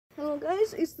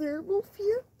guys, it's the wolf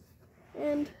here,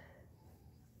 and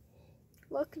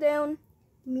lockdown,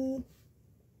 me,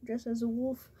 dressed as a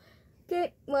wolf.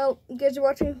 Okay, well, you guys are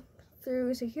watching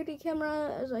through a security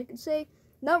camera, as I can say.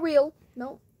 Not real,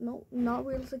 no, not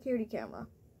real security camera.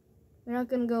 We're not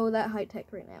gonna go that high tech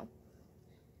right now.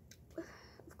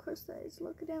 Of course, that is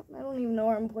lockdown. I don't even know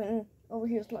where I'm pointing. Over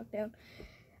here is lockdown.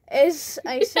 As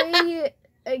I say,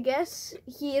 I guess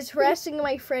he is harassing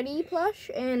my Freddy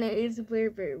plush, and it is very,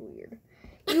 very weird.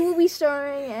 He will be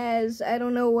starring as, I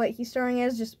don't know what he's starring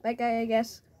as, just that guy, I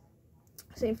guess.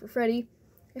 Same for Freddy.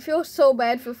 I feel so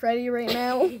bad for Freddy right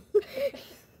now.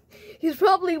 He's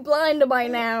probably blind by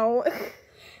now.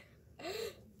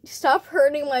 Stop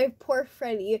hurting my poor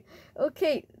Freddy.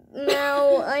 Okay,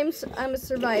 now I'm a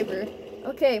survivor.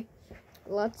 Okay,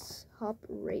 let's hop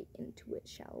right into it,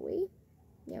 shall we?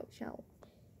 Yeah, we shall.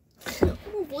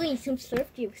 Oh boy, some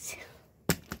surf juice.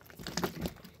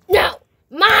 No!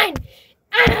 Mine!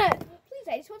 Ah! Please,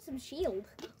 I just want some shield.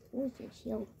 Where's your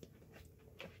shield?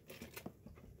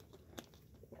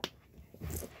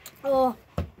 Oh.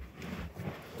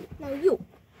 Now you,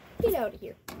 get out of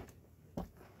here.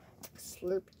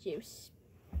 Slurp juice.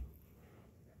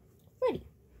 Freddy,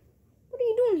 what are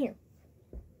you doing here?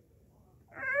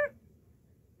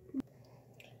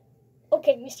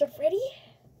 Okay, Mr. Freddy.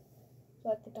 You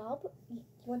want the job? You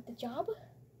want the job?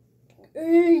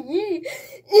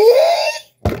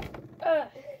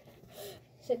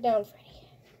 Sit down, Freddy.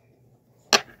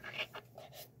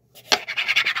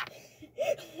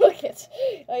 Look it.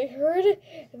 I heard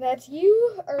that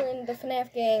you are in the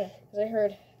FNAF gang, as I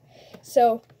heard.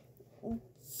 So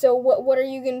what are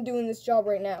you gonna do in this job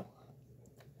right now?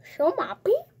 Show my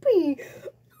pee-pee.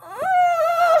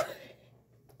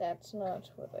 That's not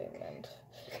what I meant.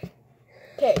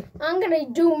 Okay, I'm gonna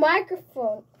do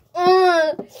microphone.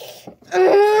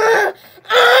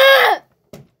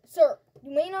 Sir,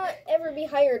 you may not ever be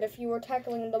hired if you were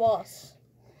tackling the boss.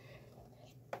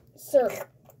 Sir.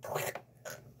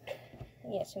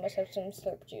 Yes, you must have some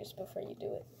slurp juice before you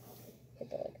do it. Hit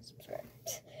the like and subscribe.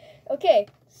 Okay,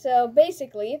 so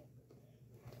basically,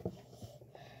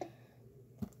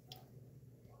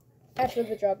 after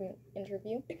the job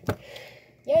interview,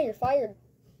 yeah, you're fired.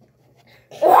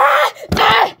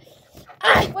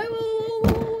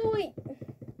 Wait.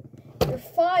 You're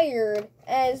fired,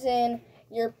 as in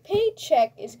your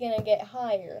paycheck is gonna get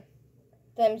higher.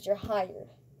 That means you're hired.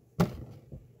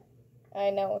 I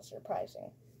know, it's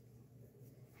surprising.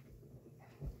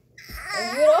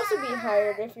 And you would also be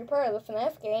hired if you're part of the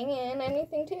FNAF gang and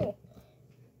anything too.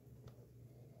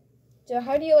 So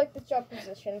how do you like this job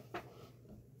position?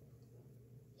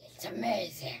 It's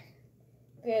amazing.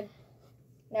 Good.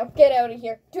 Now get out of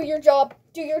here. Do your job.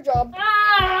 Do your job.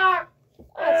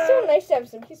 It's so nice to have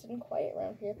some peace and quiet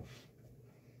around here.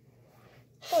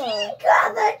 She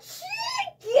got the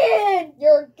chicken!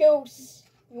 You're a ghost,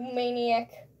 you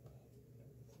maniac.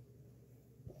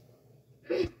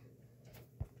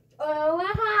 Oh,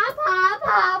 hop, hop,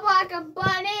 hop like a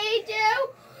bunny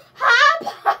do. Hop,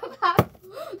 hop, hop,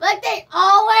 like they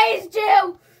always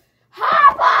do.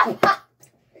 Hop, hop, hop.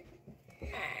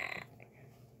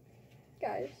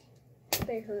 Guys,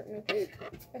 they hurt me.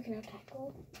 I can now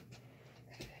tackle.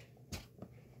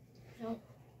 No.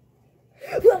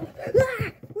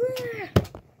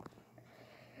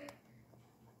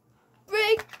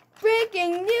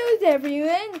 Breaking news,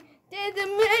 everyone! There's a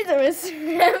murderous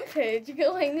rampage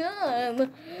going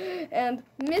on, and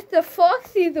Mr.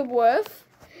 Foxy the Wolf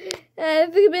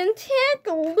has been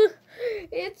tackled.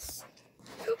 It's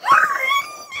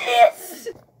horrendous!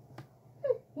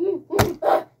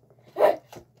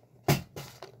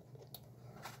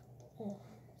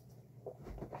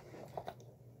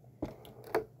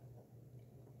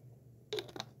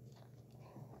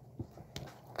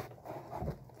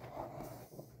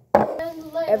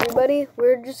 Everybody,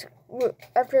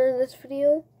 after this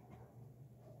video,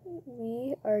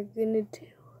 we are gonna do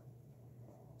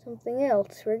something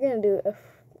else. We're gonna do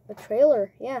a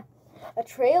trailer. Yeah, a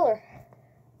trailer.